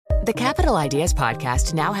The Capital Ideas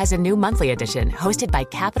Podcast now has a new monthly edition hosted by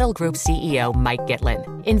Capital Group CEO Mike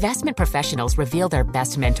Gitlin. Investment professionals reveal their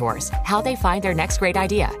best mentors, how they find their next great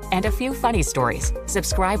idea, and a few funny stories.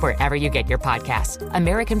 Subscribe wherever you get your podcasts.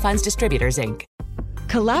 American Funds Distributors, Inc.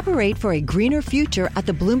 Collaborate for a greener future at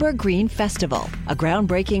the Bloomberg Green Festival, a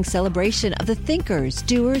groundbreaking celebration of the thinkers,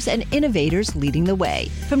 doers, and innovators leading the way.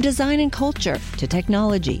 From design and culture to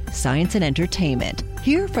technology, science, and entertainment.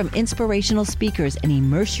 Hear from inspirational speakers and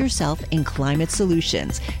immerse yourself in climate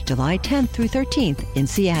solutions. July 10th through 13th in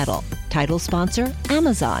Seattle. Title sponsor,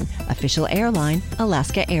 Amazon. Official airline,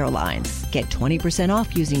 Alaska Airlines. Get 20%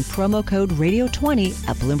 off using promo code radio20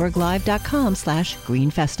 at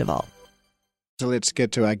bloomberglive.com/greenfestival. So let's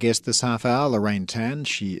get to our guest this half hour, Lorraine Tan.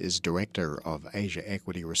 She is Director of Asia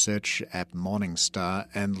Equity Research at Morningstar.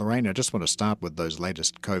 And Lorraine, I just want to start with those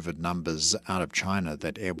latest COVID numbers out of China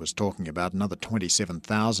that Ed was talking about. Another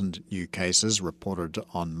 27,000 new cases reported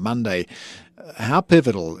on Monday. How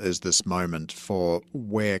pivotal is this moment for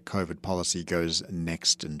where COVID policy goes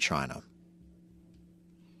next in China?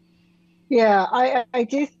 Yeah, I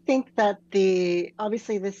do think that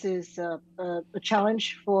obviously this is a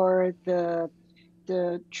challenge for the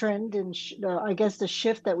trend and I guess the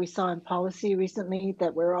shift that we saw in policy recently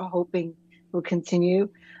that we're all hoping will continue.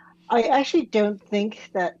 I actually don't think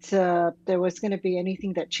that there was going to be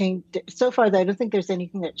anything that changed. So far, I don't think there's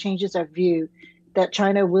anything that changes our view that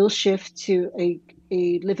China will shift to a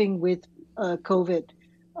living with COVID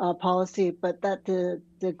policy, but that the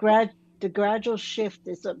gradual shift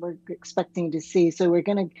is what we're expecting to see. So we're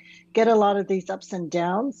going to get a lot of these ups and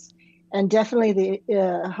downs. And definitely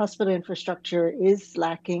the hospital infrastructure is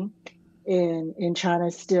lacking in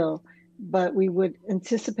China still. But we would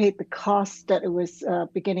anticipate the cost that it was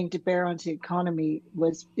beginning to bear onto the economy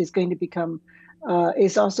is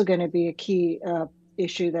also going to be a key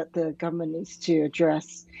issue that the government needs to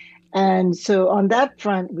address. And so on that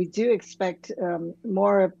front, we do expect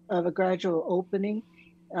more of a gradual opening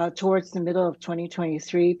towards the middle of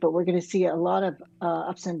 2023, but we're going to see a lot of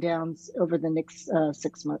ups and downs over the next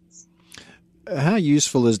 6 months. How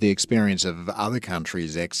useful is the experience of other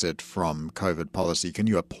countries' exit from COVID policy? Can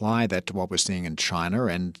you apply that to what we're seeing in China,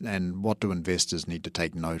 and what do investors need to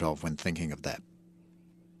take note of when thinking of that?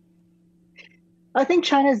 I think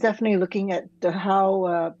China is definitely looking at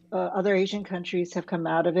how other Asian countries have come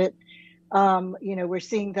out of it. We're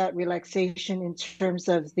seeing that relaxation in terms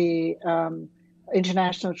of the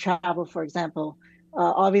international travel, for example.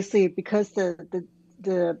 Obviously, because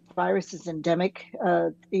the virus is endemic,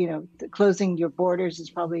 closing your borders is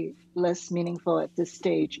probably less meaningful at this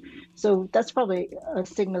stage. So that's probably a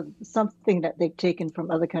signal, something that they've taken from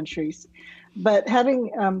other countries. But I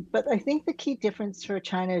think the key difference for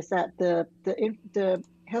China is that the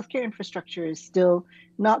healthcare infrastructure is still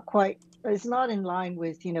not in line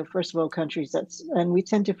with first world countries. And we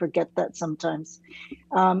tend to forget that sometimes.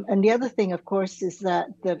 And the other thing, of course, is that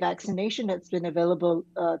the vaccination that's been available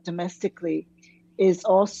domestically is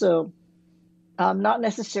also not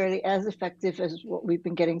necessarily as effective as what we've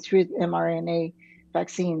been getting through the mRNA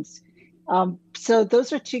vaccines. So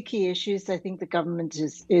those are two key issues I think the government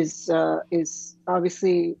is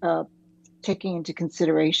obviously taking into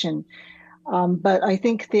consideration. But I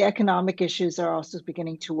think the economic issues are also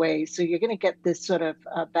beginning to weigh. So you're going to get this sort of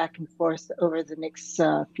back and forth over the next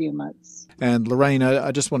few months. And Lorraine,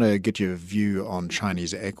 I just want to get your view on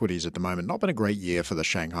Chinese equities at the moment. Not been a great year for the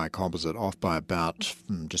Shanghai Composite, off by about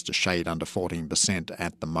just a shade under 14%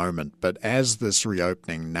 at the moment. But as this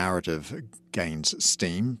reopening narrative gains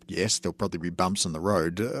steam, yes, there'll probably be bumps in the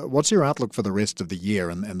road. What's your outlook for the rest of the year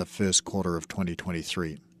and the first quarter of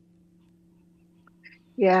 2023?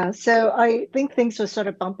 Yeah, so I think things will sort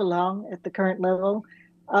of bump along at the current level.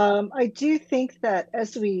 I do think that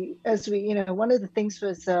as we, one of the things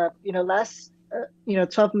was, last,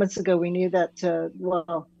 12 months ago, we knew that,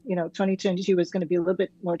 2022 was going to be a little bit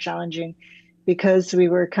more challenging because we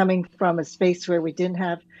were coming from a space where we didn't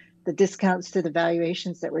have the discounts to the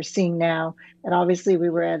valuations that we're seeing now. And obviously we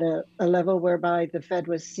were at a level whereby the Fed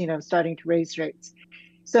was, starting to raise rates.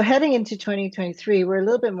 So heading into 2023, we're a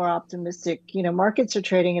little bit more optimistic. Markets are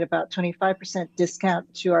trading at about 25%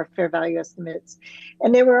 discount to our fair value estimates.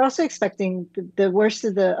 And they were also expecting the worst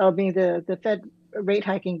of the Fed rate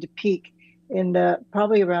hiking to peak in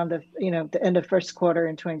probably around the end of first quarter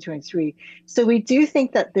in 2023. So we do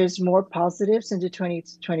think that there's more positives into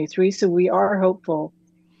 2023. So we are hopeful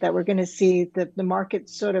that we're going to see the market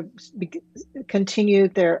sort of continue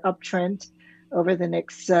their uptrend over the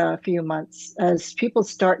next few months as people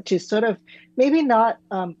start to sort of maybe not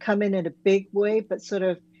come in a big way, but sort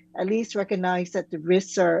of at least recognize that the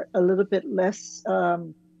risks are a little bit less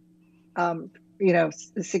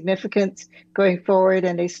significant going forward,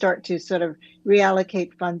 and they start to sort of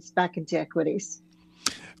reallocate funds back into equities.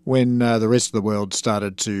 When the rest of the world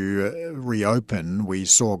started to reopen, we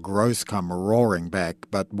saw growth come roaring back,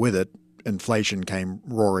 but with it, inflation came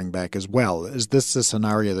roaring back as well. Is this a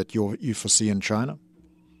scenario that you foresee in China?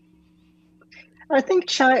 I think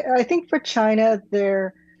for China,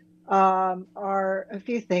 there are a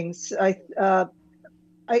few things.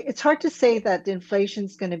 It's hard to say that inflation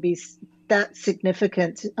is going to be that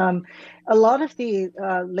significant. A lot of the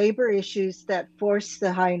labor issues that force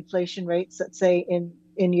the high inflation rates, let's say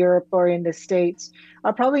in Europe or in the States,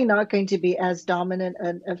 are probably not going to be as dominant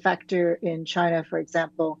a factor in China, for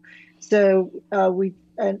example. So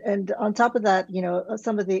and on top of that,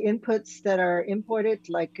 some of the inputs that are imported,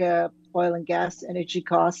 like oil and gas, energy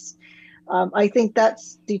costs, I think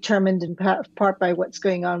that's determined in part by what's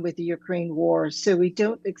going on with the Ukraine war. So we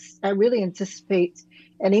don't I really anticipate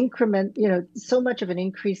an increment, so much of an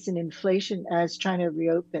increase in inflation as China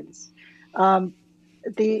reopens.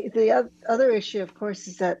 The other issue, of course,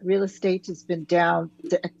 is that real estate has been down.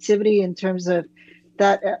 The activity in terms of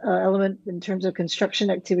that element, in terms of construction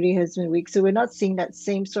activity, has been weak. So we're not seeing that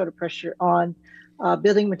same sort of pressure on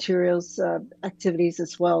building materials activities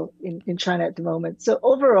as well in China at the moment. So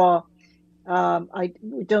overall,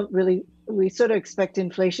 we sort of expect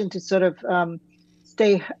inflation to sort of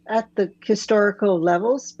stay at the historical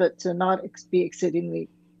levels, but to not be exceedingly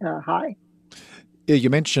high. Yeah,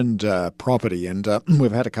 you mentioned property, and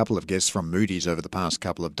we've had a couple of guests from Moody's over the past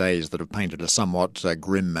couple of days that have painted a somewhat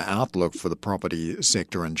grim outlook for the property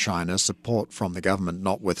sector in China, support from the government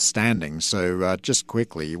notwithstanding. So just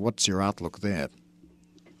quickly, what's your outlook there?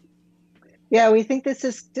 Yeah, we think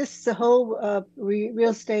the whole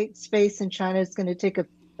real estate space in China is going to take a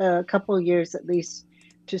couple of years at least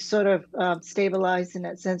to sort of stabilize in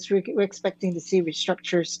that sense. We're expecting to see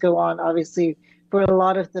restructures go on, obviously, for a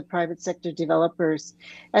lot of the private sector developers.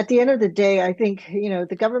 At the end of the day, I think,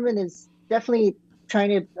 the government is definitely trying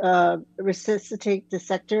to resuscitate the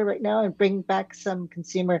sector right now and bring back some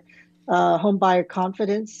consumer home buyer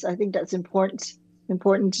confidence. I think that's important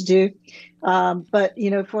to do. But,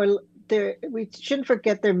 we shouldn't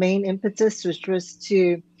forget their main impetus, which was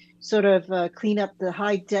to sort of clean up the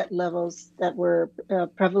high debt levels that were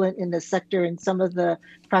prevalent in the sector and some of the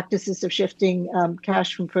practices of shifting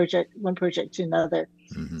cash from one project to another.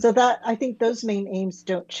 Mm-hmm. So I think those main aims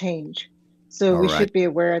don't change. So we should be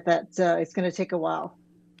aware that it's going to take a while.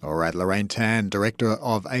 All right, Lorraine Tan, Director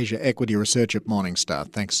of Asia Equity Research at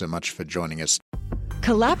Morningstar. Thanks so much for joining us.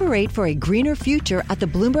 Collaborate for a greener future at the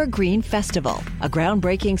Bloomberg Green Festival, a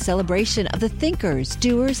groundbreaking celebration of the thinkers,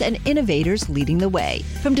 doers, and innovators leading the way.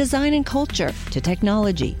 From design and culture to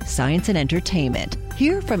technology, science, and entertainment.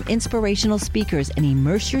 Hear from inspirational speakers and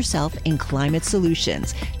immerse yourself in climate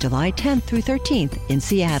solutions. July 10th through 13th in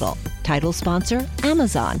Seattle. Title sponsor,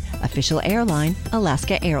 Amazon. Official airline,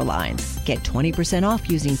 Alaska Airlines. Get 20% off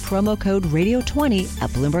using promo code radio20 at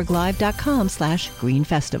BloombergLive.com/Green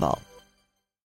Festival.